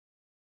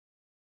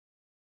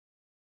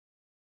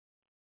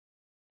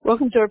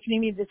Welcome to our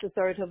Pnimi. This is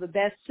Sarah Tova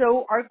Best.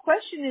 So our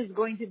question is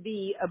going to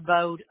be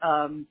about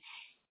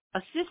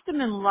a system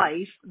in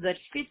life that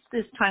fits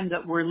this time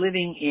that we're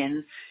living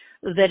in,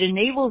 that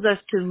enables us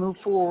to move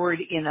forward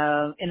in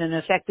an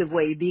effective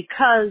way.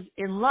 Because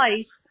in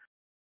life,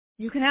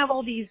 you can have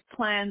all these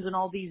plans and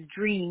all these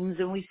dreams,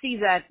 and we see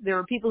that there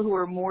are people who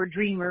are more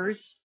dreamers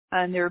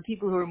and there are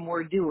people who are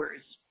more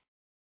doers.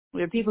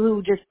 There are people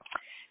who just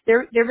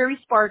they're very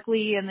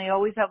sparkly and they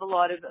always have a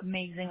lot of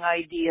amazing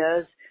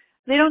ideas.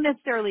 They don't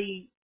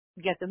necessarily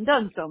get them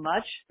done so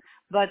much,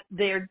 but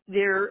they're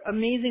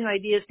amazing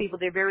ideas people.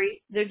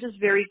 They're just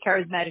very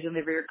charismatic and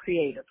they're very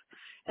creative.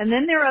 And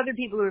then there are other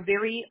people who are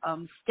very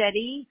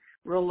steady,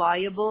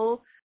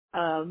 reliable.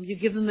 You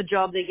give them a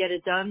job, they get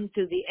it done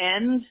to the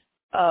end.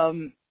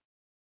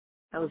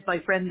 That was my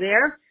friend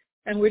there.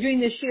 And we're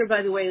doing this year,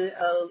 by the way,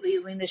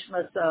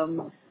 Nishmas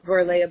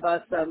Vorlea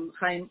Bas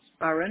Chaim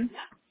Baron.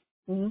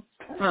 No,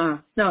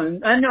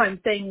 I'm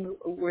saying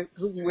who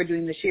we're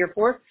doing this year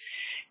for.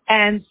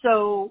 And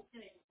so,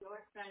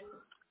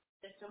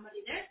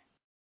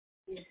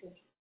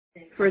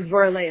 for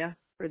Dvorlea.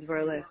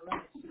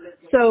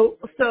 So,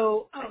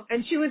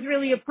 and she was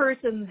really a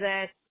person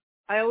that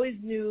I always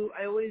knew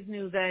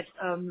that,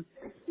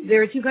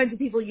 there are two kinds of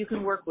people you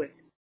can work with.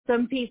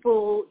 Some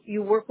people,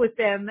 you work with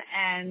them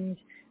and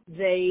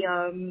they,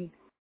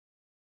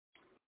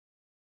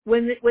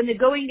 when the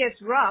going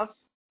gets rough,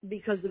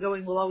 because the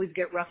going will always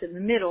get rough in the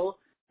middle,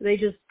 they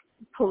just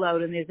pull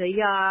out and they say,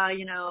 I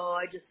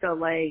just felt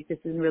like this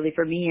isn't really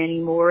for me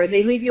anymore. And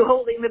they leave you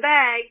holding the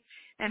bag.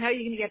 And how are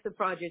you going to get the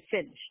project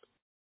finished?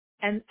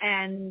 And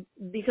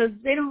because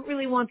they don't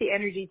really want the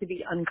energy to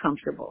be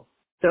uncomfortable.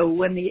 So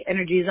when the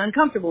energy is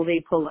uncomfortable, they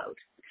pull out.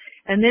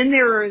 And then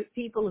there are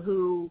people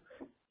who,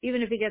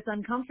 even if it gets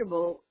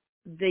uncomfortable,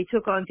 they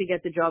took on to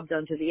get the job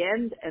done to the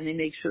end, and they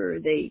make sure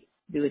they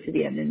do it to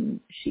the end. And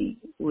she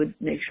would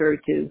make sure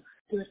to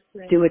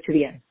do it to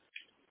the end.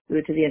 Do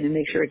it to the end and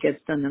make sure it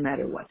gets done no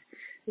matter what.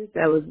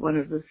 That was one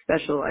of the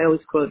special, I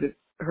always quoted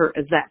her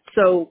as that.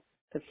 So,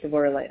 that's the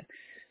Vorlea.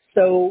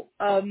 So,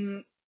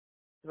 Vorlea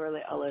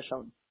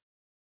Aleshon.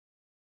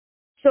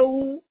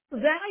 So,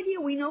 that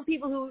idea, we know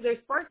people who, they're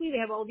sparkly, they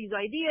have all these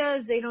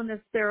ideas, they don't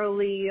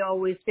necessarily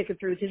always stick it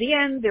through to the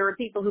end. There are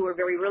people who are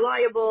very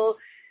reliable.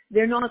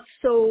 They're not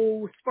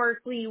so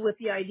sparkly with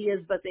the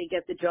ideas, but they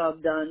get the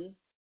job done.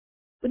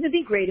 Wouldn't it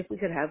be great if we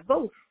could have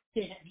both?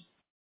 Yeah.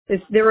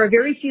 There are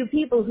very few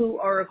people who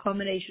are a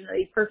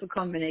perfect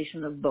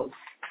combination of both.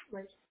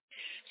 Right.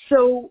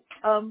 So,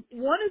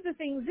 one of the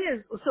things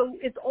is, so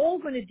it's all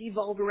going to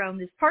devolve around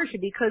this parsha,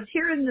 because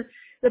here in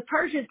the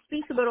parsha it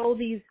speaks about all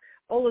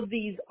of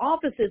these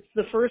opposites,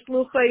 the first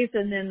luchos,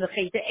 and then the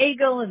cheta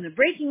egel, and the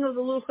breaking of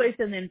the luchos,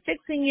 and then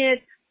fixing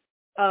it,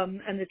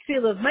 and the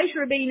tefillah of Moshe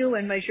Rabbeinu,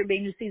 and Moshe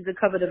Rabbeinu sees the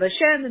covet of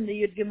Hashem, and the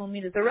Yud Gimel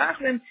Midas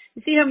Arachim.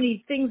 You see how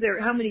many things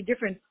how many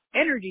different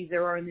energies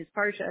there are in this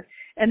parsha,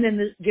 and then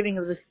the giving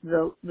of the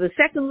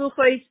second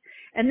luchos,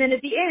 and then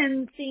at the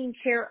end seeing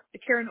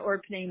Karen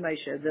or Pnei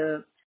Moshe,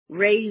 the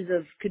rays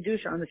of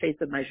kedusha on the face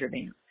of Moshe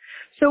Rabbeinu.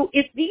 So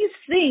if these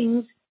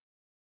things,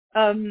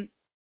 they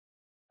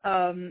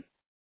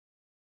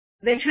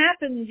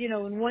happened,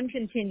 in one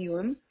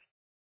continuum,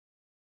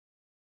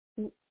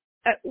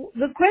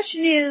 the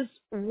question is,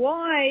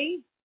 why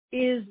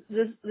is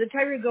the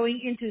Torah going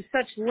into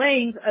such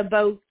length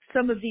about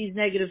some of these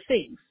negative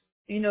things?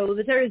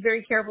 The Torah is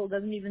very careful,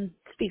 doesn't even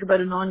speak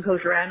about a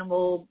non-kosher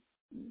animal.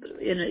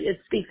 It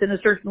speaks in a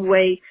certain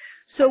way.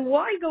 So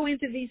why go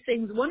into these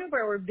things? One of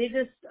our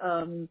biggest,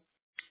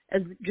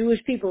 as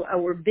Jewish people,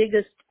 our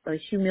biggest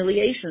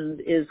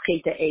humiliations is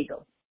cheta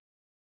egel.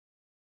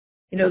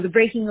 The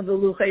breaking of the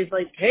luchos is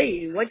like,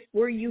 hey, what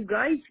were you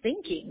guys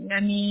thinking?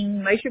 I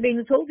mean, Moshe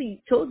Rabbeinu told you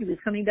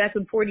he's coming back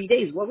in 40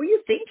 days. What were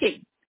you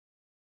thinking?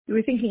 You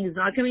were thinking he's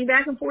not coming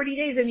back in 40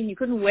 days? I mean, you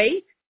couldn't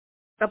wait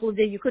a couple of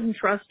days. You couldn't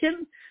trust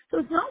him. So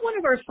it's not one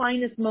of our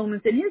finest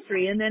moments in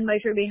history. And then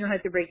Moshe Rabbeinu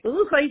had to break the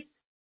luchos,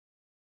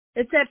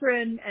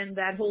 etc. And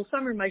that whole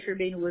summer, Moshe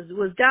Rabbeinu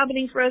was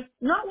davening for us.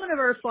 Not one of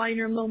our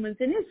finer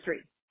moments in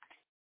history.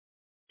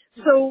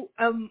 So,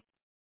 and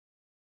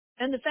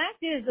the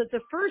fact is that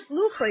the first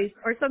luchos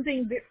are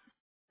something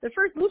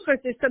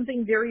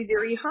very,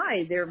 very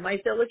high. They're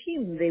Ma'aseh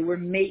Elokim. They were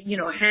made,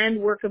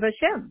 handwork of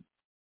Hashem.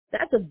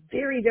 That's a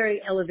very, very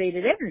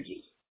elevated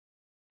energy.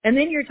 And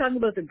then you're talking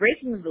about the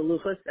breaking of the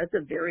luchos. That's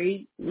a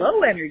very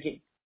low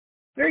energy.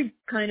 Very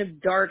kind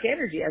of dark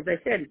energy. As I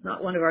said, it's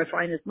not one of our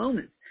finest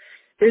moments.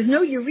 There's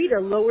no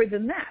Yerida lower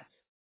than that.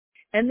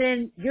 And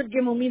then Yud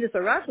Gimel Midas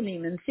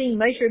Arachim, and seeing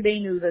Moshe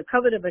Rabbeinu, the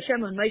covet of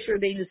Hashem on Moshe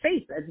Rabbeinu's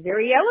face, that's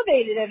very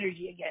elevated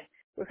energy again.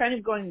 We're kind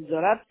of going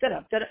zarap,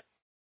 zarap, zarap.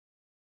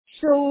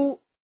 So,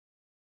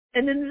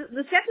 and then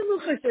the second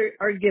luchos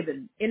are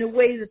given in a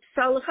way that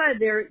Salacha,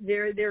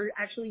 they're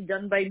actually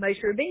done by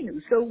Moshe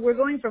Rabbeinu. So we're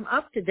going from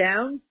up to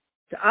down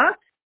to up,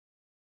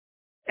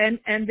 and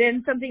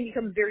then something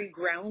becomes very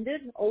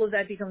grounded. All of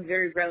that becomes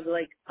very grounded,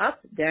 like up,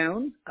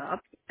 down,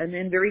 up, and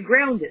then very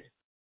grounded.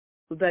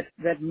 That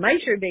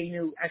Moshe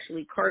Rabbeinu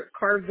actually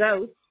carves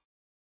out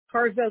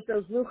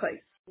those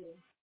luchos.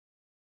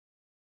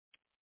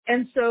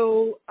 And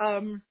so,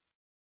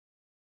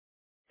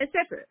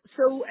 etc.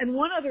 So, and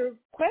one other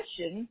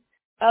question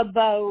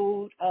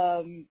about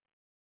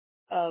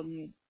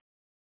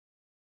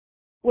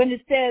when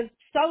it says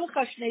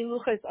 "Salacha shnei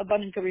luchos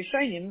abanim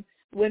karishonim,"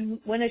 when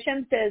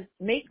Hashem says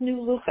 "make new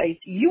luchos,"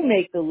 you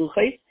make the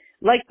luchos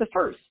like the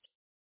first,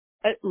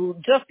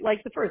 just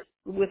like the first,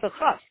 with a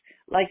chaf,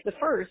 like the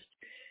first.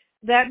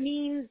 That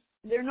means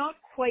they're not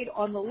quite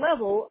on the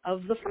level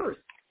of the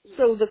first.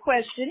 So the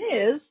question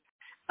is,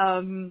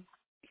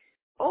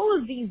 all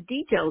of these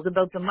details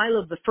about the mile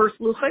of the first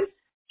luchos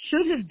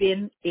should have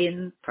been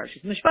in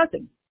Parshas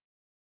Mishpatim.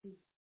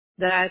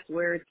 That's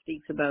where it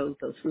speaks about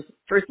those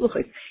first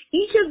luchos.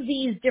 Each of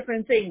these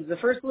different things, the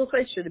first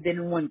luchos should have been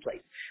in one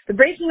place. The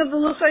breaking of the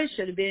luchos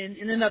should have been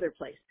in another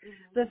place.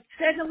 The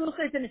second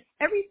luchos, in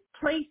every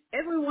place,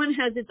 everyone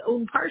has its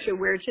own parsha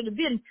where it should have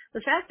been.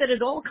 The fact that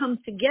it all comes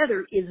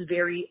together is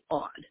very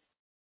odd.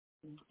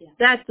 Yeah.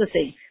 That's the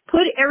thing.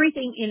 Put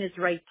everything in its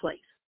right place.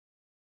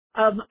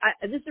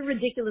 This is a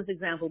ridiculous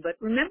example, but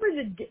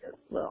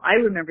I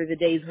remember the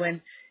days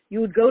when you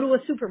would go to a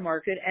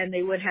supermarket and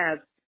they would have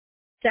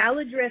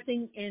salad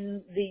dressing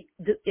in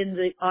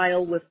the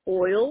aisle with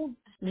oil,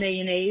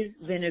 mayonnaise,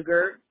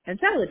 vinegar, and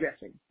salad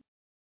dressing.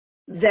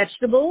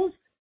 Vegetables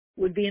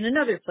would be in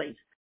another place.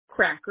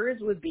 Crackers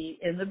would be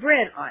in the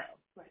bread aisle.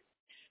 Right.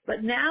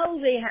 But now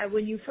they have,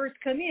 when you first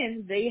come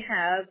in, they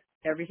have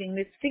everything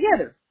mixed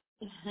together.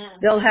 Uh-huh.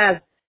 They'll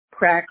have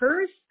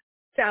crackers,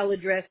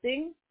 salad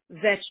dressing,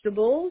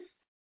 vegetables,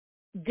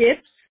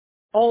 dips,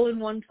 all in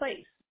one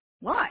place.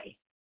 Why?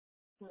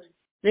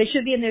 They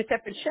should be in their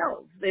separate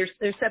shelves, their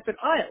separate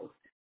aisles.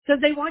 Because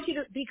they want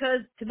you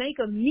because to make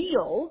a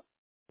meal,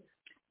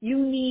 you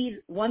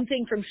need one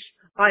thing from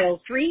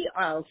aisle 3,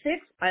 aisle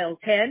 6, aisle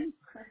 10.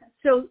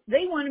 So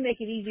they want to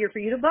make it easier for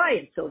you to buy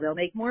it, so they'll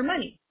make more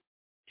money.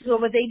 So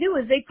what they do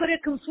is they put a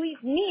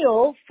complete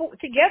meal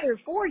together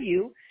for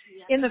you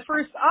in the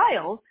first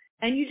aisle,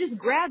 and you just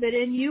grab it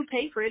and you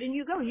pay for it and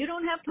you go. You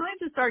don't have time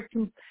to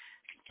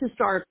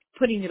start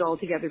putting it all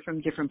together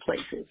from different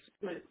places.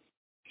 Right.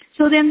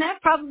 So then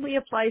that probably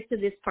applies to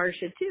this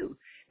parsha too.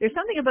 There's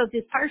something about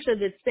this parsha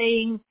that's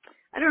saying,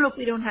 I don't know if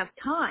we don't have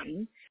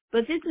time,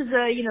 but this is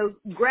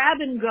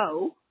grab and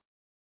go,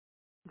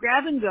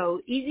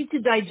 easy to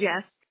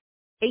digest,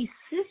 a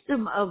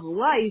system of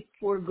life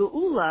for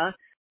Geula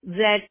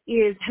that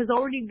has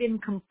already been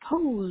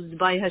composed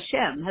by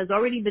Hashem, has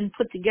already been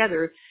put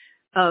together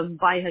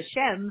by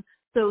Hashem,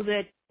 so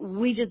that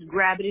we just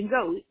grab it and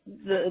go.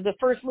 The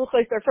first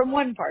luchos are from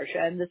one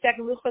parsha, and the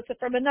second luchos are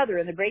from another,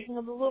 and the breaking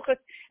of the luchos,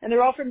 and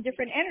they're all from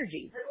different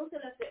energies.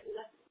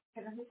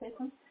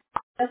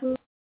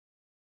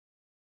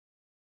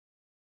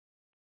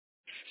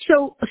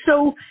 So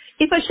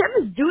if Hashem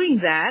is doing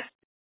that,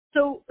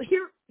 so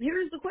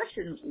here's the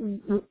question.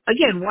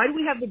 Again, why do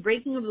we have the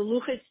breaking of the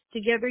luchos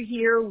together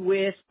here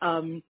with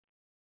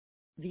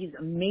these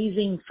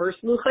amazing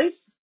first luchos?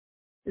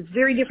 It's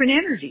very different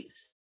energies.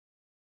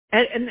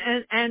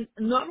 And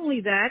not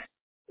only that,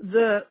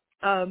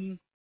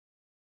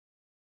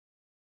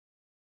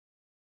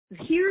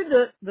 here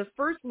the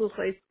first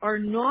luchos are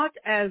not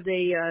as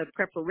a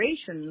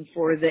preparation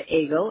for the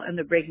egel and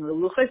the breaking of the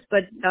luchos,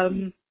 but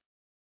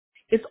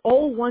it's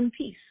all one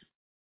piece.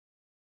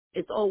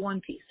 It's all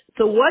one piece.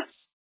 So what's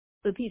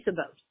the piece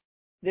about?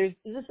 This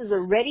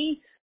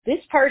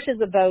parsha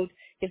is about,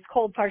 it's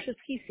called Parshas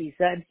KiSissa,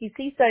 and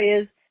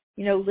KiSissa is,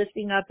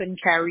 lifting up and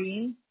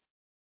carrying.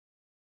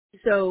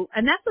 So,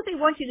 and that's what they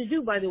want you to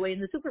do, by the way, in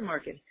the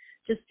supermarket.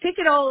 Just pick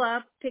it all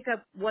up, pick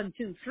up 1,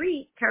 2,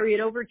 3, carry it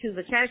over to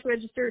the cash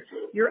register.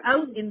 You're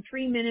out in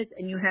 3 minutes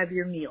and you have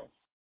your meal.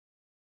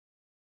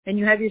 And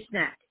you have your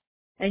snack.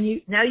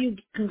 And now you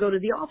can go to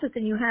the office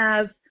and you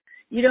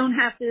don't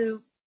have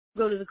to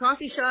go to the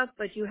coffee shop,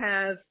 but you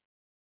have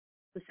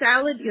the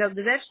salad, you have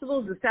the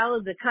vegetables, the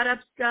salad, the cut up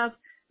stuff,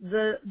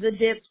 the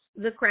dips,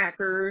 the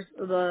crackers,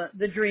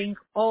 the drink,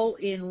 all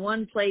in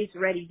one place,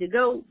 ready to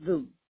go,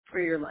 boom, for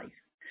your life.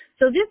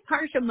 So this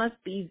parsha must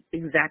be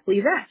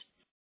exactly that.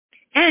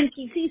 And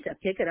KiSissa,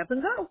 pick it up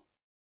and go.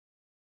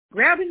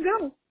 Grab and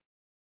go.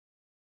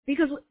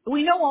 Because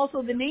we know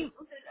also the name.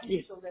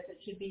 Yes.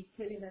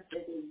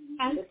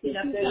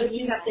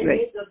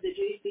 Right.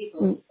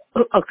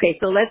 Okay,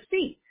 so let's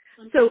see.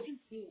 So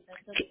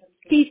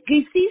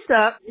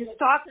KiSissa is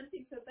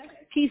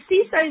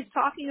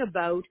talking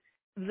about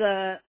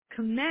the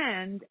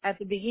command at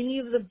the beginning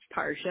of the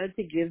parsha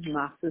to give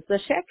machzis a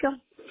shekel.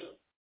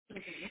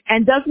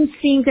 And doesn't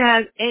seem to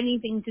have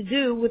anything to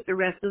do with the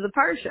rest of the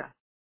parsha.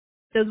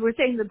 Because we're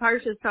saying the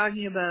parsha is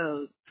talking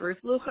about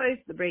first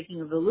luchos, the breaking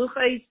of the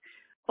luchos,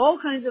 all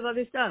kinds of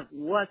other stuff.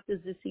 What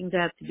does this seem to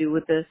have to do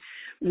with this,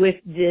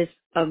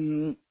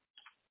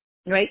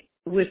 right?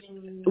 With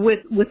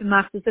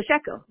machzis a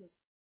shekel.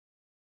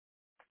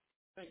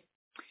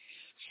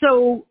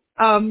 So,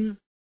 and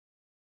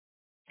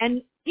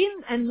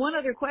one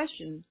other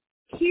question.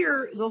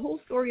 Here, the whole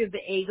story of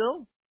the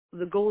egel,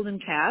 the golden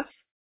calf,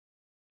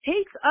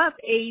 takes up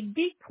a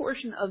big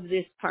portion of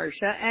this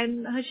parsha,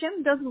 and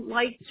Hashem doesn't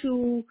like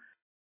to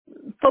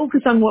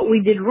focus on what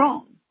we did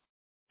wrong.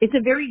 It's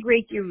a very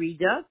great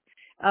Yerida.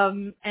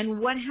 And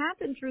what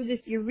happened through this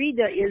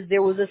Yerida is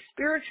there was a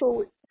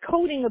spiritual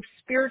coating of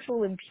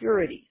spiritual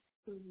impurity.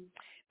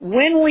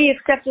 When we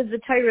accepted the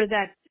Torah,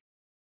 that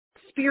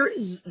spirit,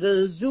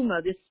 the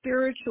Zuma, the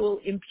spiritual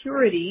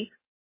impurity,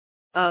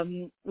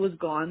 was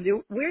gone.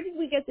 Where did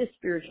we get this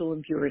spiritual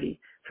impurity?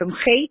 From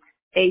Chet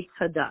Eitz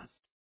Hadas.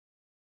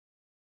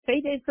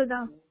 Chet Eitz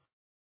Hadas.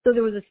 So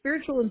there was a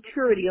spiritual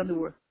impurity on the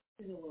world.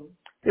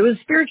 There was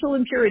spiritual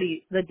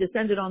impurity that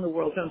descended on the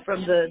world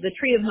from the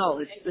tree of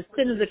knowledge, the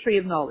sin of the tree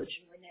of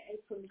knowledge.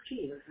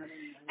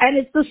 And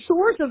it's the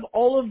source of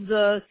all of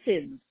the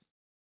sins.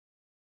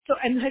 So,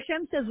 and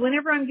Hashem says,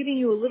 whenever I'm giving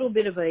you a little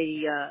bit of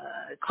a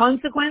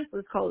consequence,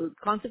 let's call it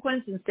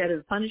consequence instead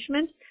of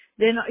punishment,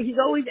 then he's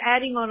always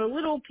adding on a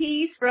little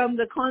piece from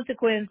the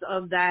consequence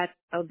of that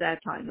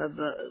time, of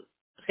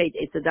Chet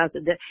Eitz Hadas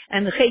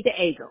and the Chet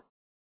Ego.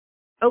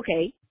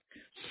 Okay,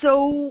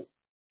 so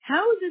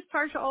how is this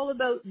parsha all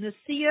about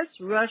Nesias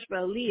Rosh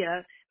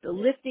V'Aliyah, the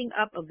lifting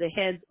up of the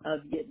heads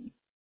of Yidden?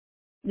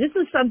 This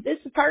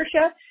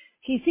parsha,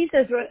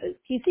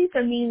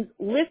 KiSissa means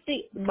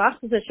lifting,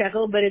 Machzas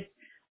HaShekel, but it's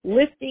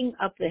lifting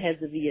up the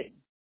heads of Yidden.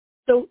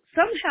 So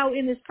somehow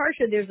in this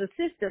parsha there's a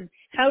system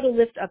how to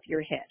lift up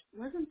your head.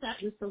 Wasn't that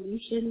the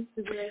solution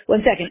to the...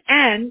 One second.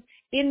 And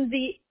in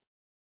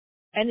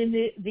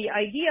the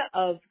idea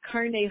of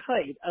Karnei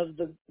Chayid, of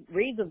the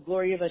rays of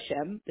glory of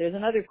Hashem, there's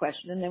another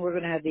question, and then we're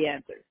going to have the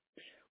answer.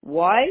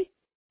 Why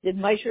did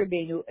Moshe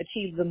Rabbeinu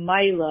achieve the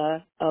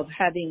Maila of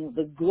having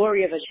the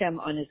glory of Hashem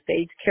on his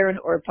face, Karen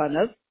or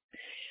Panav?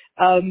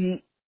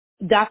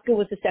 Dafka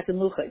was the second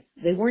Luchos.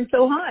 They weren't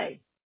so high.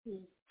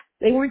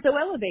 They weren't so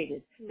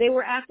elevated. They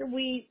were after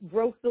we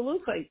broke the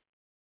Luchos.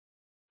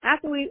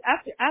 After we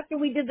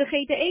did the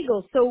Chet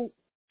Egel. So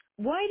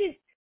why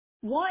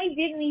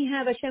didn't he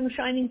have Hashem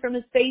shining from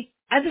his face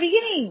at the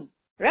beginning?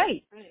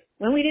 Right.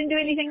 When we didn't do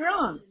anything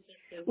wrong.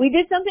 We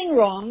did something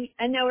wrong,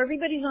 and now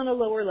everybody's on a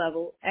lower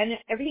level, and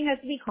everything has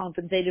to be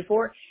compensated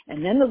for,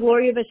 and then the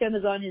glory of Hashem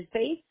is on his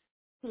face.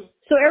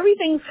 So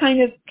everything's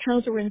kind of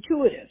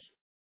counterintuitive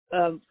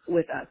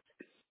with us.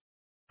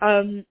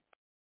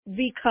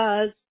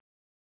 Because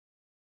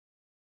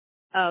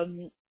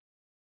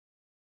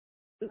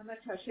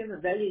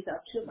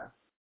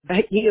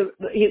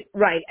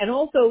right, and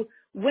also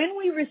when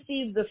we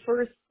received the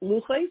first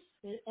luchos,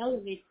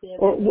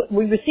 or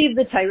we received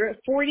the Torah,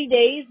 40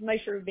 days,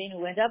 Moshe Rabbeinu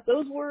went up.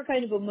 Those were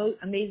kind of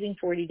amazing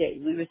 40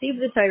 days. We received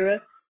the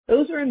Torah.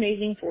 Those were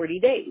amazing 40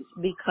 days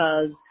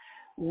because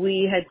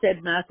we had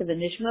said Massive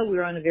and Nishma. We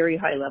were on a very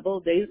high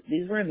level.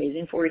 These were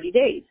amazing 40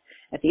 days.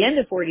 At the end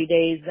of 40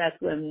 days, that's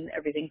when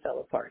everything fell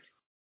apart.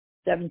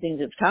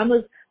 17th of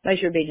Tammuz,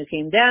 Moshe Rabbeinu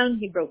came down.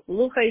 He broke the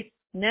luchos.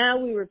 Now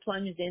we were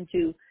plunged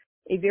into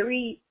a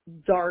very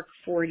dark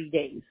 40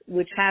 days,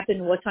 which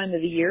happened what time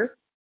of the year?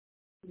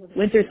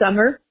 Winter,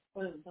 summer?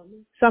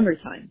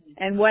 Summertime.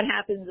 And what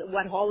happens,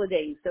 what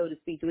holidays, so to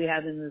speak, do we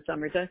have in the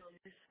summertime?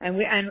 And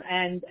we have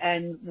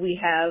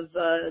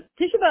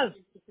Tisha B'Av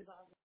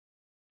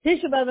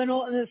and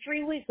the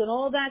 3 weeks and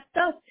all that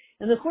stuff.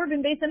 And the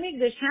Korban Beis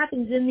HaMikdash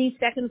happens in these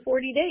second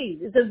 40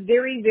 days. It's a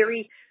very,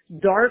 very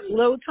dark,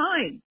 low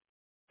time.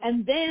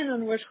 And then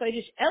on Rosh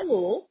Chodesh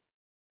Elul,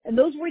 and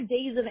those were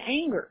days of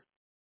anger.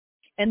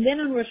 And then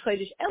on Rosh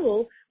Chodesh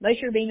Elul,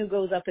 Moshe Rabbeinu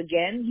goes up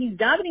again. He's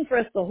davening for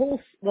us the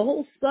whole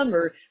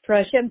summer for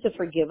Hashem to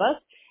forgive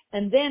us.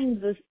 And then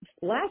the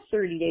last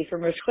 30 days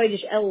from Rosh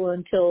Chodesh Elul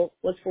until,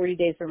 what's 40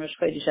 days from Rosh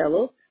Chodesh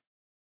Elul?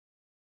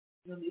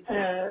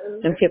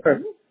 Yom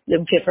Kippur.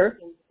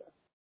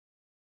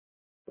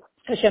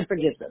 Hashem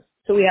forgives us.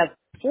 So we have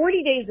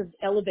 40 days of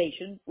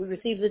elevation. We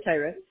receive the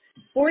Torah.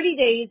 40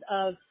 days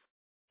of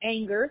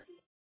anger.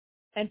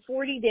 And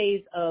 40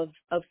 days of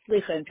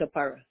slicha and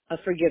kapara, of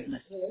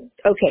forgiveness.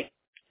 Okay.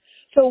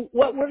 So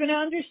what we're going to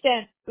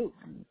understand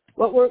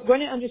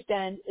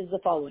is the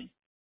following.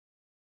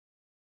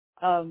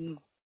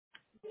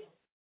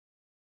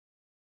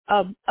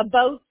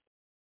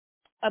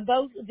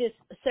 About this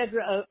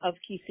Sedra of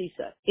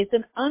KiSissa. It's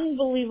an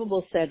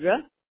unbelievable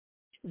Sedra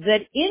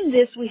that in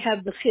this we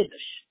have the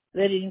Chiddush,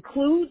 that it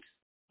includes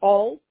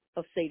all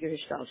of Seder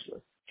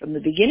Hishtalshelus, from the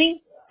beginning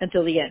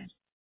until the end.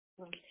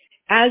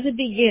 As it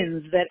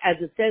begins, that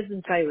as it says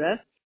in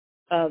Torah,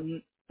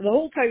 the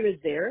whole Torah is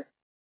there.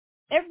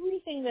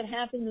 Everything that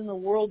happens in the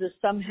world is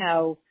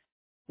somehow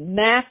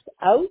mapped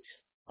out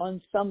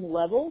on some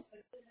level.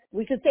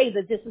 We could say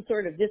that this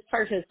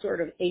parsha is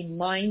sort of a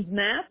mind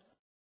map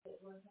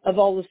of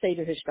all the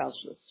Seder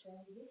Hishtalshelus.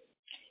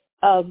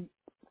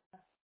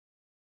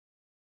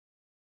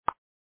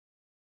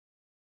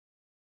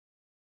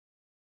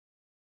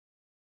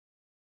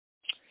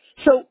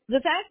 So the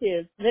fact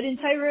is that in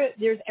Torah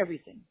there's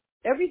everything.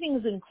 Everything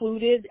is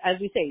included, as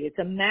we say, it's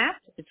a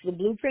map, it's the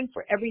blueprint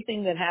for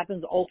everything that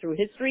happens all through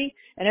history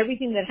and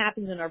everything that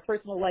happens in our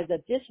personal lives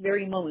at this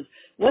very moment.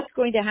 What's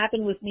going to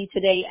happen with me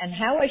today and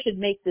how I should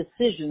make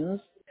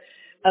decisions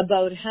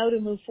about how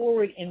to move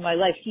forward in my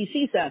life.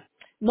 KiSissa,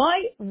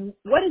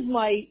 what is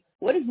my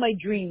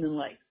dream in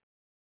life?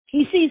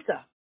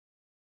 KiSissa.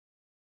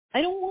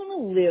 I don't want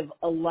to live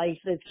a life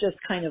that's just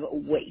kind of a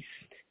waste.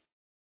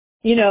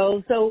 You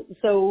know, so,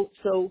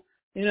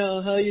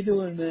 how you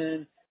doing,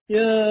 man?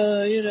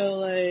 Yeah,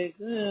 like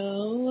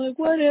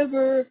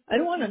whatever. I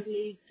don't want to, I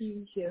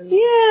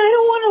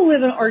don't want to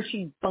live an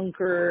Archie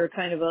Bunker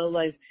kind of a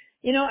life.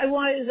 Is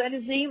that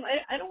his name?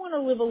 I don't want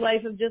to live a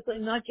life of just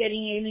like not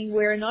getting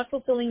anywhere, not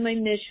fulfilling my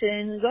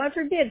mission. God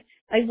forbid.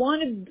 I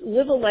want to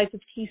live a life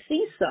of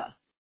KiSissa,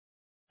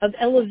 of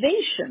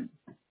elevation.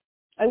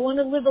 I want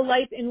to live a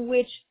life in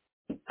which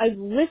I've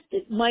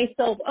lifted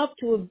myself up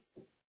to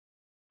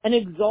an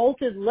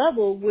exalted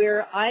level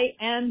where I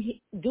am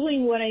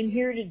doing what I'm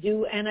here to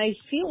do, and I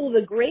feel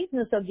the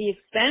greatness of the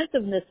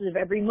expansiveness of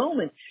every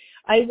moment.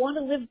 I want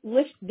to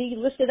be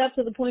lifted up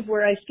to the point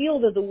where I feel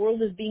that the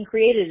world is being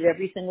created at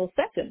every single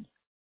second.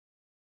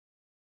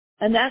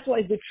 And that's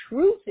why the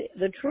truth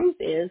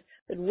is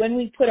that when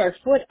we put our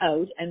foot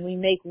out and we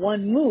make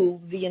one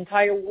move, the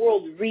entire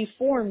world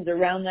reforms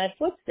around that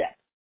footstep.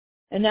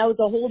 And now it's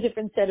a whole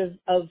different set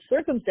of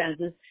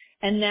circumstances.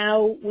 And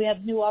now we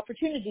have new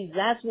opportunities.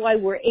 That's why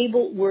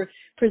we're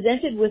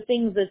presented with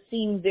things that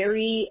seem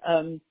very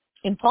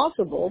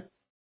impossible.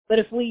 But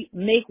if we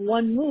make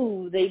one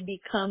move, they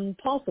become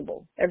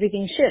possible.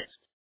 Everything shifts.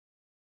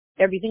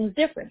 Everything's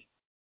different.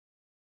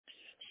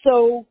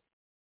 So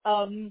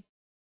one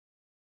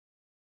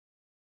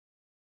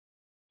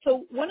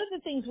of the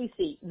things we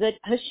see that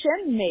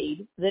Hashem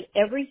made that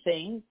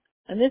everything,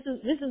 and this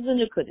is the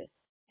Nukudah,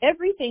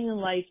 everything in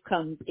life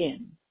comes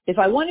in. If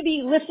I want to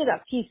be lifted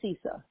up,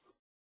 KiSissa,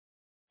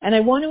 and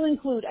I want to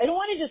include, I don't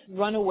want to just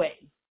run away.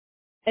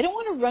 I don't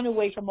want to run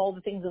away from all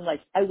the things in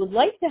life. I would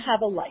like to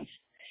have a life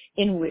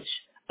in which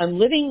I'm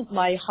living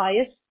my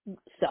highest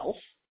self,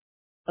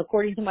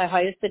 according to my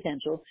highest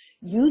potential,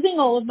 using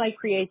all of my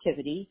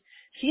creativity,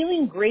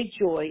 feeling great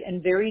joy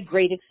and very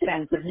great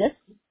expansiveness,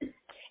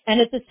 and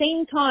at the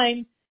same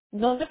time,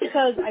 not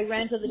because I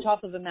ran to the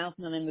top of a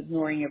mountain and I'm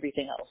ignoring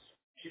everything else,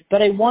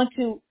 but I want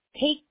to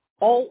take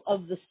all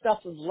of the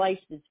stuff of life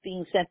that's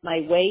being sent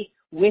my way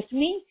with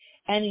me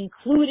and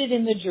include it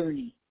in the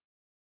journey.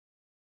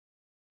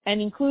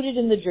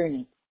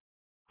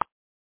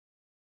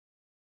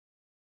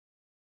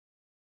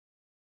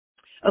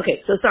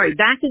 Okay, so sorry,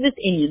 back to this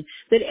Indian,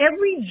 that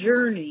every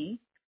journey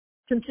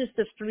consists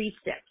of 3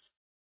 steps.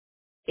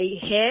 A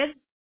head,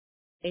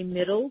 a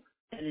middle,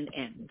 and an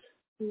end.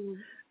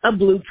 A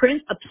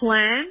blueprint, a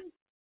plan,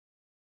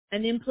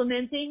 an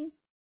implementing,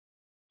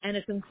 and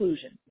a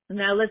conclusion.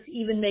 Now let's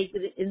even make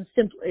it in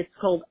simple. It's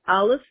called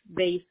Aleph,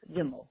 Beis,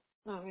 Gimel.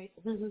 All right.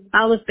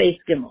 Aleph, Beis,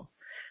 Gimel.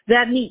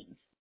 That means,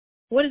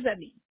 what does that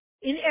mean?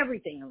 In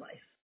everything in life.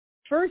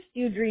 First,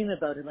 you dream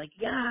about it, like,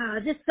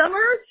 this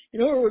summer, you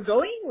know where we're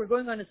going? We're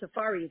going on a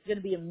safari. It's going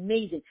to be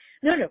amazing.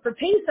 No, for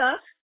Pesach,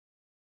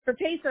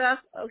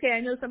 okay, I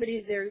know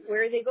somebody's there.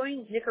 Where are they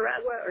going?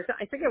 Nicaragua? Or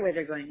I forget where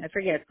they're going. I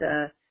forget,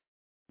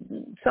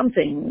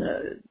 something,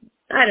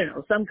 I don't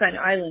know, some kind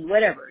of island,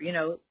 whatever.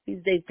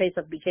 These days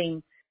Pesach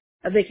became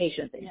a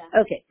vacation thing.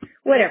 Yeah. Okay,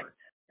 whatever.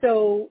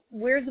 So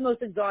where's the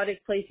most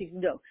exotic place you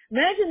can go?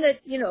 Imagine that,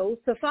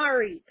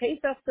 safari,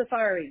 Pesach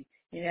safari.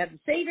 You have the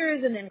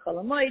Seders and then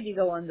Kolamoid, you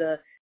go on the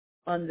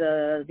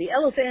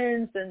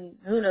elephants and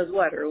who knows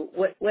what, or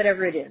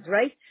whatever it is,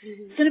 right?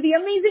 Mm-hmm. It's going to be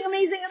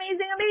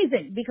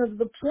amazing, because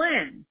the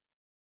plan,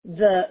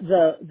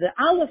 the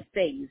Aleph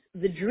phase,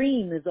 the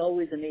dream is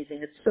always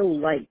amazing. It's so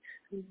light.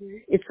 Mm-hmm.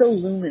 It's so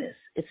luminous.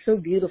 It's so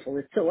beautiful.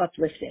 It's so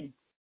uplifting.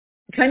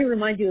 It kind of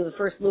reminds you of the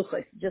first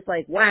Luchos, just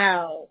like,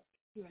 wow.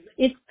 Right.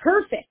 It's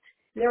perfect.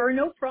 There are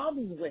no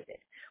problems with it.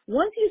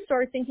 Once you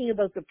start thinking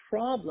about the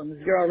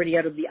problems, you're already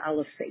out of the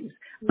Aleph phase.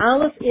 Mm-hmm.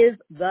 Aleph is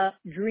the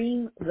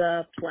dream,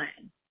 the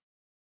plan.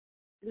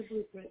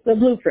 The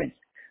blueprint.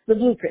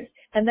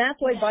 And that's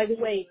why, by the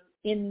way,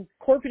 in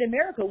corporate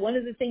America, one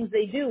of the things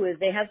they do is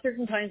they have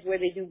certain times where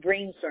they do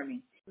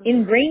brainstorming. Mm-hmm.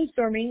 In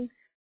brainstorming,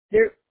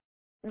 there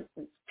are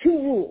 2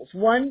 rules.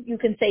 One, you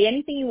can say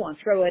anything you want,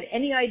 throw out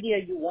any idea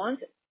you want.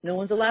 No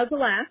one's allowed to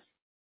laugh.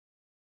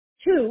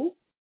 2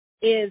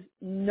 is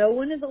no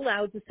one is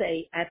allowed to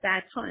say at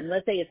that time,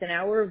 let's say it's an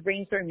hour of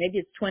brainstorming, maybe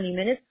it's 20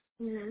 minutes.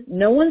 Mm-hmm.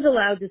 No one's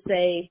allowed to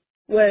say,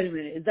 wait a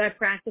minute, is that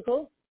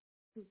practical?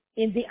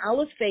 In the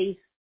Aleph phase,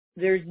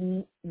 there's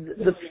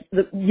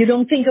you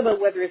don't think about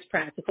whether it's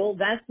practical.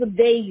 That's the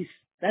base.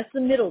 That's the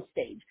middle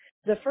stage.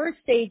 The first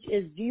stage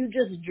is, do you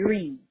just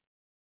dream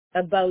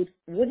about,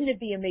 wouldn't it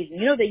be amazing?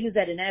 They use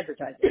that in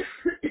advertising.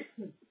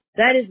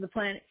 That is the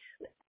plan.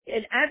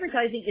 In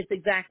advertising, it's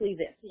exactly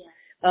this. Yeah.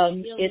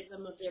 It's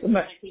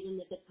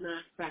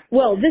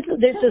well,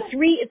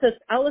 it's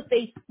a Aleph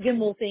Beis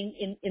Gimel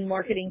thing in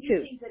marketing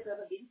too.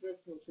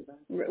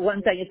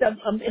 One second,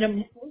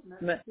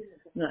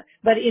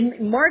 but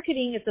in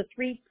marketing, it's a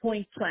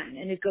 3-point plan,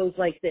 and it goes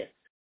like this.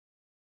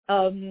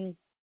 Well,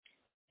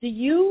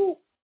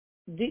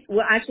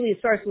 actually, it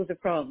starts with a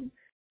problem.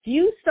 Do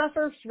you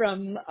suffer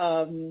from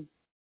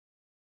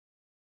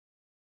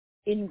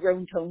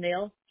ingrown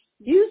toenail?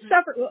 Do you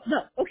suffer?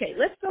 No. Okay,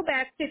 let's go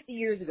back 50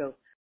 years ago.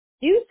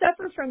 Do you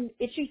suffer from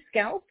itchy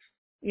scalp?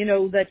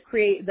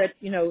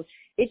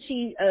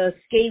 itchy,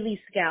 scaly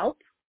scalp.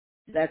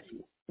 That's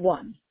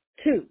 1.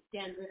 2.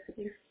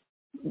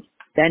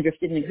 Dandruff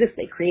didn't exist.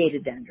 They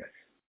created dandruff.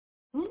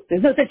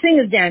 There's no such thing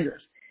as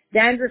dandruff.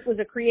 Dandruff was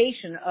a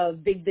creation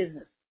of big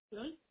business.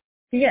 Really?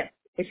 Yes.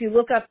 If you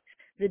look up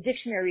the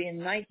dictionary in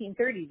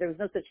 1930, there was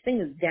no such thing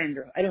as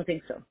dandruff. I don't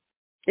think so.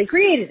 They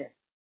created it.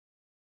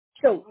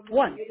 So,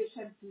 1.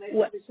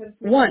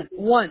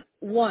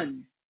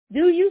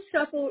 Do you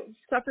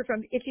suffer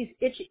from itchy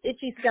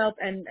scalp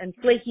and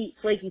flaky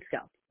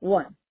scalp?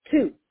 1.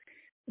 2.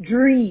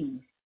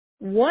 Dream.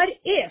 What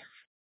if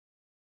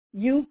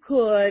you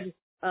could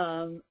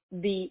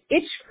be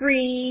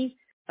itch-free,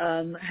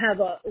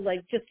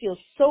 just feel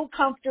so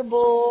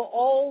comfortable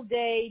all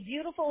day,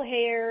 beautiful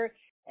hair,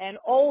 and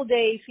all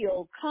day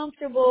feel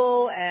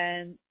comfortable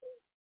and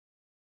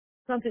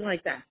something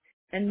like that,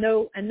 and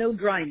no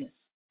dryness.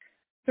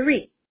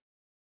 3,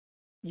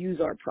 use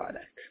our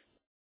product.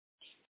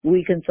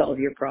 We can solve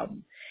your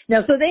problem.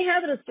 Now, so they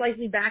have it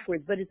slightly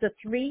backwards, but it's a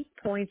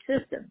 3-point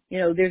system.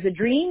 There's a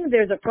dream,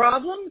 there's a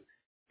problem,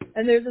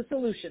 and there's a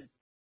solution.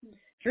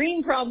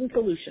 Dream, problem,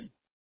 solution.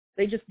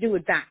 They just do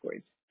it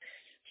backwards.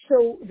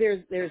 So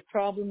there's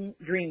problem,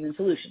 dream, and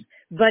solution.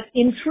 But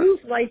in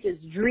truth, life is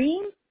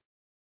dream,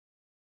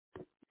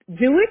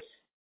 do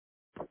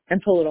it,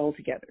 and pull it all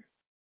together.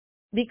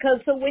 Because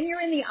so when you're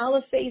in the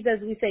Aleph phase,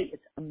 as we say,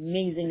 it's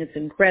amazing, it's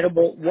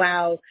incredible,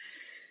 wow.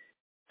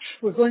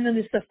 We're going on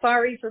this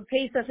safari for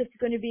Pesach, it's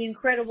going to be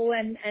incredible,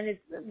 and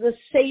the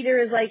Seder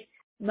is like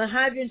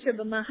Mahadran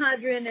Sheba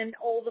Mahadran and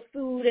all the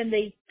food, and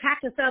they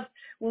pack us up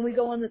when we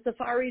go on the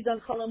safaris on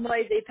Chol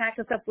Hamoed. They pack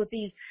us up with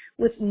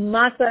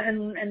masa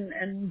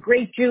and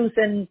grape juice,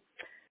 and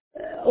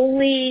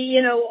only,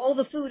 all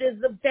the food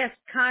is the best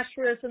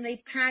kashrus, and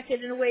they pack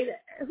it in a way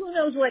that, who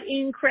knows what,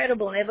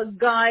 incredible. And they have a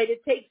guide.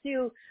 It takes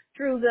you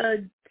through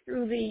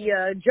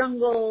the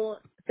jungle,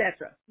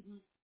 etc.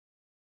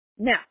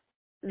 Now,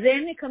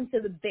 then it comes to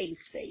the base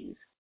phase.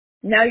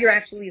 Now you're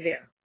actually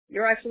there.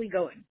 You're actually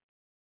going.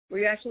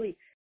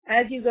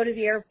 As you go to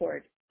the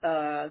airport,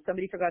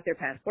 somebody forgot their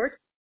passport.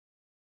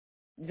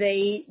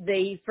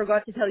 They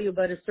forgot to tell you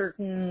about a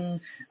certain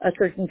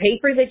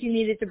paper that you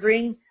needed to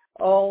bring.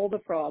 All the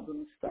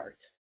problems start.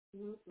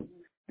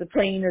 The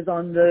plane is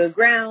on the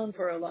ground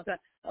for a long time.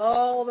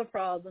 All the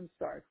problems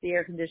start. The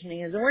air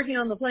conditioning isn't working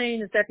on the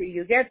plane, etc.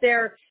 You get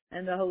there,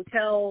 and the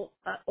hotel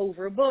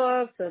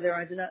overbooked, so there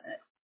aren't enough.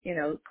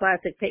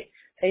 Classic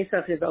pay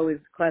stuff is always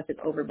classic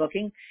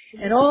overbooking,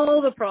 and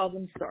all the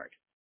problems start.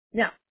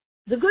 Now,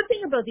 the good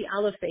thing about the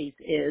Aleph phase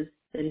is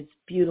that it's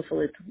beautiful,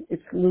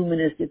 it's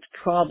luminous, it's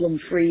problem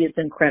free, it's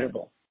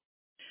incredible.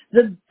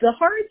 The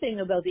hard thing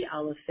about the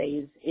Aleph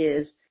phase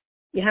is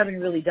you haven't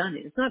really done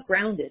it. It's not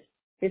grounded.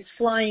 It's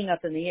flying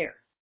up in the air.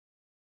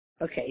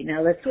 Okay,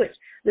 now let's switch.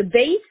 The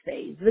base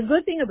phase, the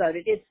good thing about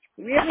it, it's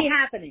really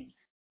happening.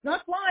 It's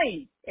not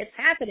flying. It's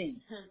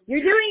happening.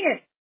 You're doing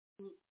it.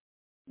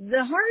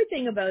 The hard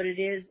thing about it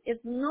is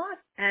it's not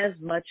as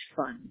much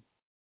fun.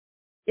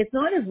 It's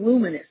not as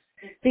luminous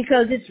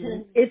because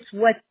it's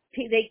what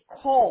they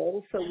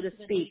call, so to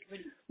speak,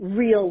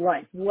 real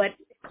life. What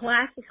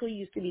classically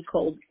used to be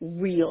called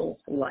real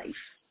life.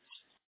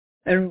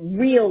 And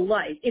real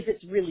life, if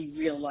it's really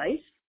real life,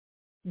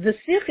 the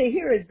Sikha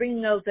here is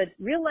bringing out that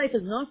real life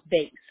is not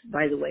base,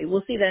 by the way.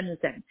 We'll see that in a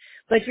second.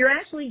 But you're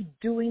actually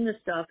doing the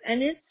stuff,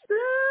 and it's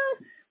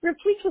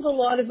replete with a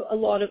lot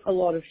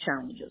of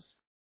challenges.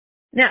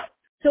 Now,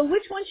 so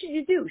which one should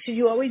you do? Should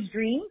you always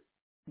dream?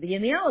 Be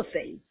in the Aleph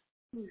phase.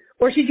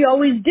 Or should you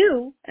always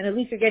do, and at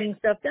least you're getting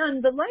stuff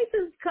done, but life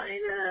is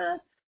kind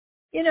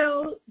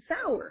of,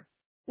 sour.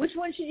 Which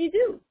one should you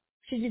do?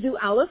 Should you do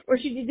Aleph or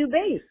should you do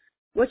base?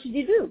 What should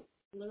you do?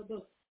 A little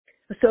both.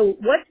 So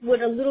what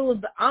would a little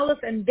of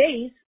Aleph and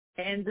base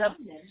ends up?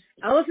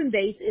 Aleph and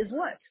base is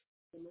what?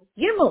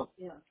 Gimel.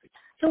 Yeah.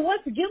 So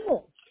what's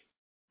Gimel?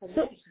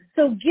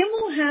 So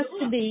Gimel has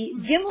to be,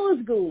 Gimel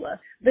is Gula.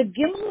 The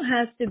Gimel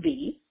has to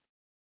be,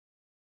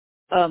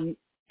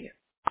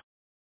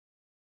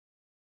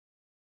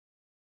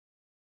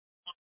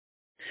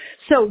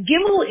 so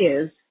Gimel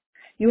is,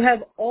 you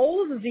have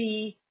all of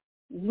the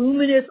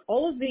luminous,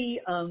 all of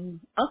the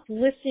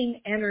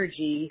uplifting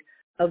energy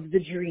of the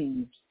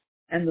dreams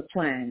and the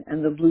plan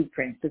and the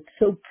blueprint. It's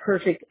so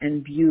perfect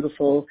and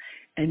beautiful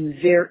and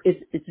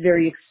it's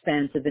very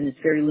expansive and it's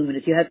very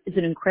luminous. It's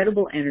an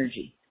incredible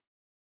energy.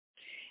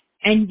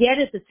 And yet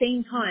at the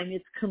same time,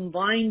 it's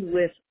combined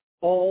with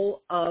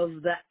all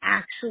of the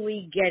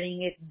actually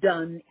getting it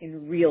done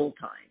in real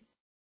time.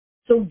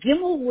 So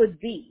Gimel would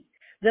be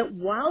that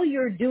while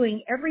you're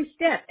doing every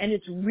step and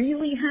it's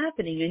really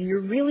happening and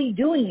you're really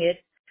doing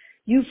it,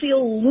 you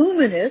feel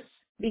luminous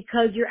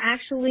because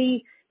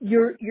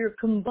you're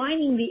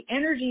combining the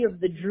energy of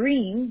the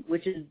dream,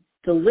 which is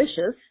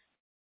delicious,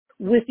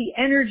 with the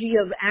energy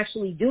of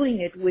actually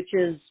doing it, which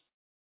is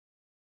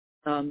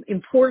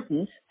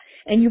important,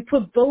 and you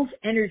put both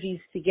energies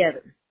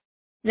together.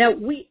 Now,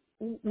 we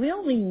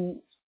only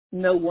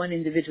know one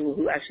individual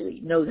who actually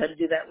knows how to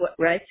do that,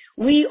 right?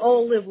 We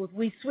all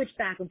we switch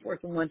back and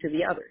forth from one to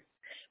the other.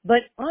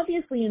 But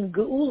obviously in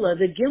Geula,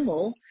 the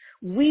Gimel,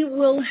 we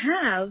will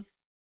have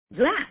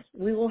that.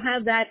 We will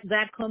have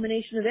that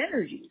combination of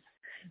energies.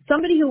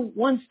 Somebody who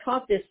once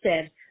taught this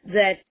said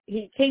that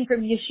he came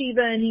from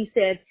yeshiva and he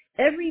said,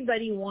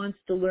 everybody wants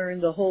to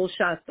learn the whole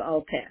Shas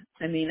Ba'al Peh.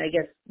 I mean, I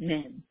guess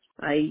men.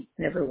 I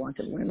never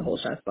wanted to learn the whole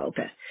Shas Ba'al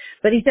Peh.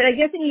 But he said, I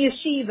guess in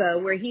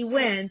yeshiva where he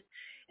went,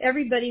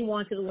 everybody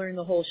wanted to learn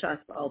the whole Shas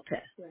Ba'al Peh.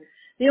 Right.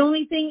 The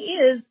only thing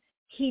is,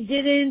 he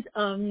didn't,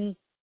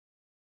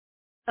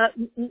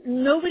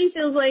 nobody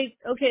feels like,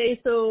 okay,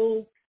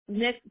 so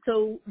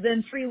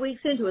then 3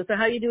 weeks into it, so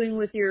how are you doing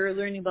with your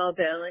learning Ba'al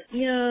Peh? Like,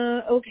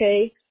 yeah,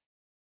 okay.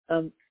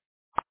 So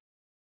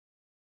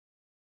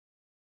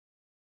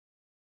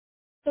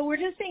we're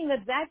just saying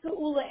that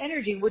Geula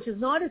energy, which is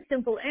not a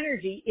simple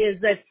energy, is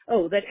that,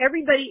 that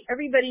everybody,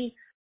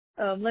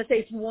 let's say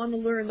if you want to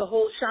learn the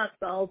whole Shas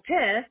Ba'al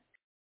Peh,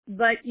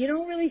 but you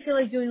don't really feel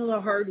like doing a lot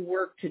of hard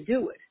work to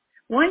do it.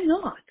 Why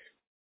not?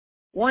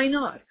 Why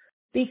not?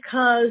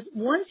 Because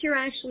once you're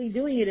actually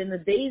doing it in the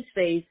days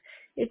phase,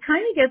 it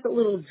kind of gets a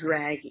little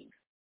draggy.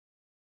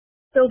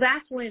 So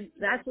that's when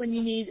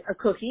you need a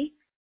cookie,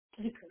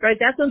 right?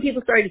 That's when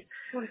people start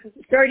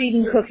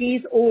eating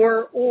cookies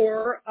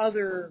or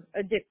other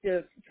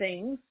addictive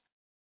things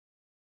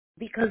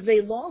because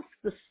they lost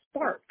the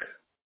spark.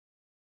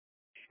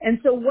 And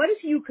so what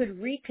if you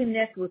could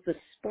reconnect with the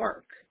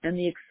spark and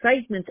the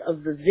excitement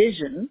of the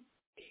vision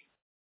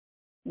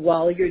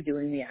while you're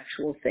doing the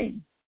actual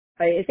thing?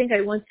 I think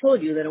I once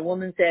told you that a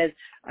woman said,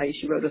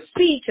 she wrote a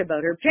speech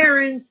about her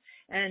parents,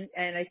 and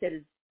I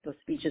said, the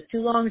speech is too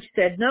long. She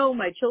said, no,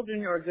 my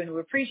children are going to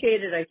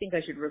appreciate it. I think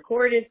I should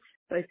record it.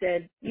 So I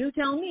said, you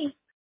tell me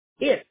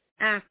if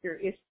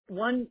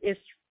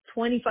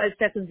 25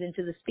 seconds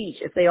into the speech,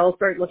 if they all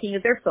start looking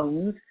at their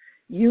phones,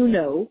 you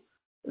know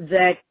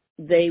that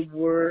the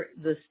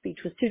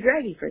speech was too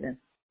draggy for them.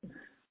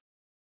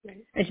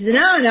 And she said,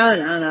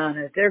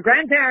 no, they're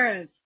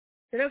grandparents.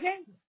 I said, okay.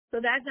 So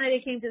that night I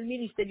came to the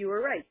meeting, she said, you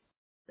were right.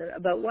 I said,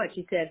 about what?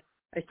 She said,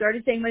 I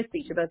started saying my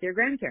speech about their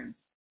grandparents.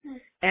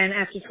 And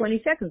after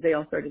 20 seconds, they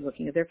all started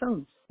looking at their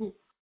phones.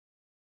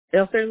 They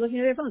all started looking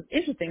at their phones.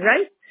 Interesting,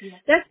 right? Yeah.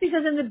 That's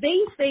because in the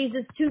base phase,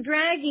 it's too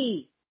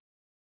draggy.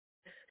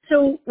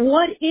 So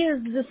what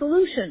is the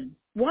solution?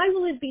 Why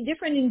will it be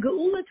different in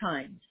Geula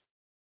times?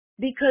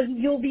 Because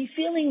you'll be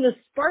feeling the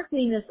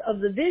sparkliness of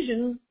the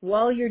vision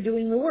while you're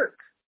doing the work.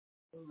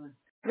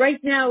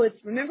 Right now,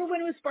 remember when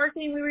it was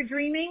sparkling, we were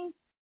dreaming?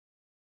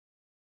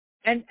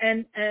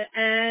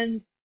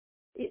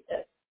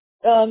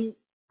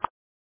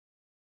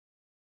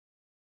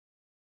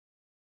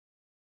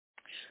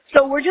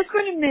 So we're just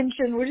going to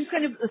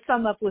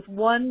sum up with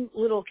one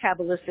little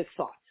Kabbalistic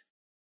thought.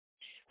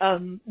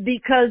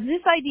 Because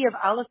this idea of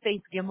Aleph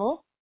Beis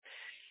Gimel,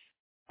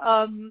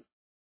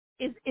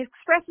 it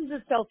expresses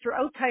itself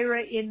throughout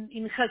Torah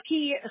in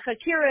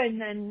Chakira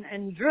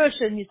and Drush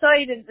and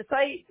Yisaid and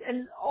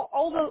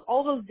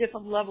all those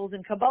different levels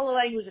in Kabbalah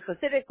language, in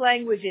Hasidic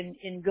language,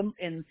 in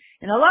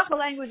Halacha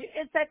language,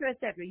 etc.,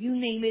 etc. You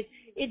name it.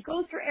 It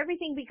goes through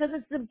everything because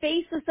it's the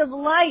basis of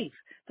life.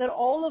 That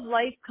all of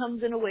life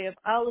comes in a way of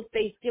Aleph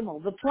Beis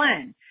Gimel, the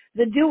plan,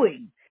 the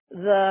doing,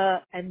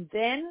 and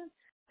then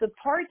the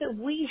part that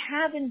we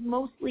haven't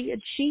mostly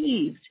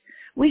achieved.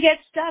 We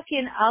get stuck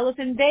in Aleph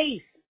and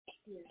Beis.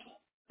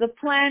 The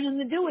plan and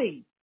the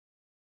doing.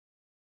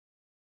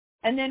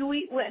 And then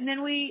we,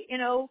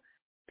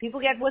 people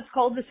get what's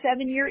called the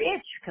 7-year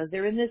itch because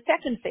they're in the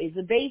second phase,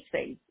 the base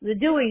phase, the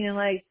doing, and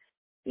like,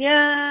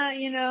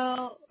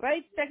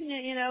 right?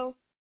 Second,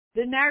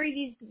 been married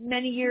these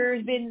many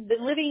years, been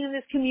living in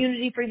this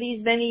community for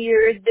these many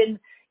years, been,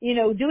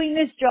 doing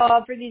this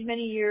job for these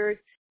many years.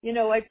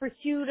 I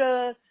pursued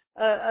a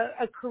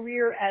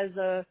career as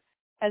a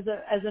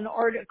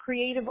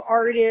creative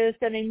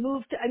artist, and I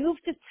moved to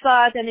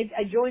Tzfat, and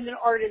I joined an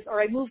artist, or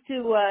I moved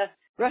to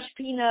Rosh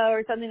Pina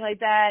or something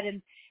like that,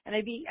 and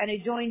I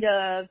joined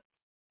an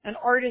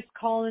artist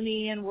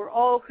colony, and we're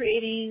all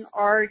creating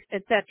art,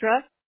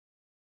 etc.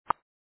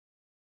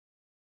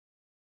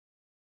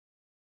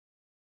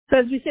 So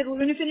as we said, we're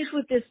going to finish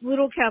with this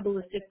little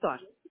Kabbalistic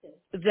thought.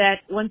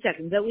 That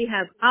we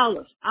have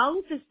Aleph.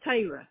 Aleph is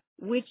Torah,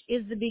 which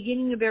is the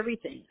beginning of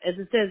everything. As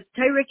it says,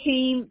 Torah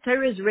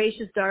is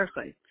Reishis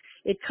Darchai.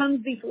 It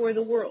comes before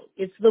the world.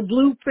 It's the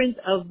blueprint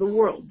of the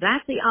world.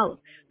 That's the Aleph.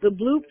 The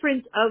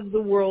blueprint of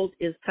the world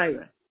is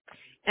Torah.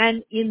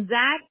 And in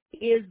that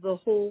is the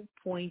whole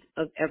point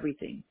of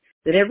everything.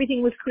 That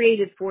everything was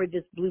created for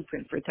this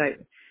blueprint for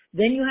Torah.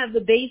 Then you have the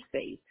base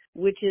phase,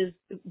 which is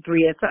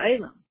Bria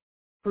Ta'elam,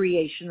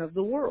 creation of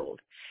the world.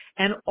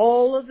 And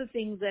all of the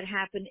things that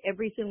happen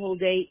every single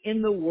day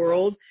in the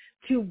world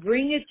to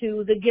bring it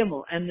to the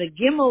Gimel. And the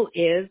Gimel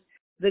is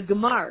the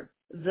Gemar,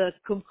 the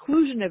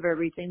conclusion of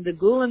everything, the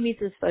Gula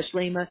Mitzvah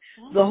Shlema,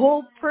 the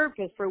whole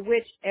purpose for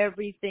which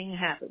everything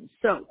happens.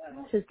 So,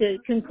 to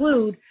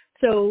conclude,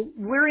 so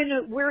we're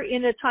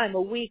in a time,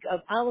 a week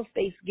of Aleph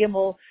Beis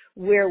Gimel,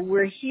 where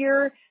we're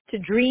here to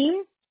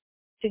dream,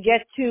 to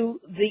get to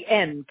the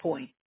end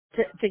point,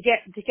 to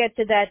get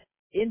to that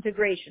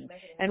Integration.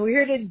 And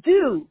we're here to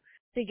do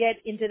to get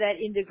into that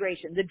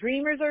integration. The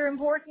dreamers are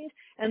important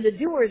and the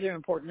doers are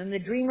important, and the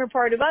dreamer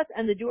part of us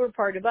and the doer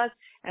part of us,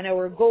 and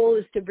our goal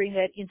is to bring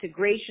that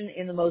integration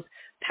in the most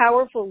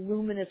powerful,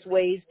 luminous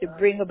ways to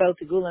bring about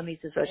the Gula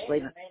Mitzvah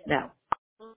Shlema. Now,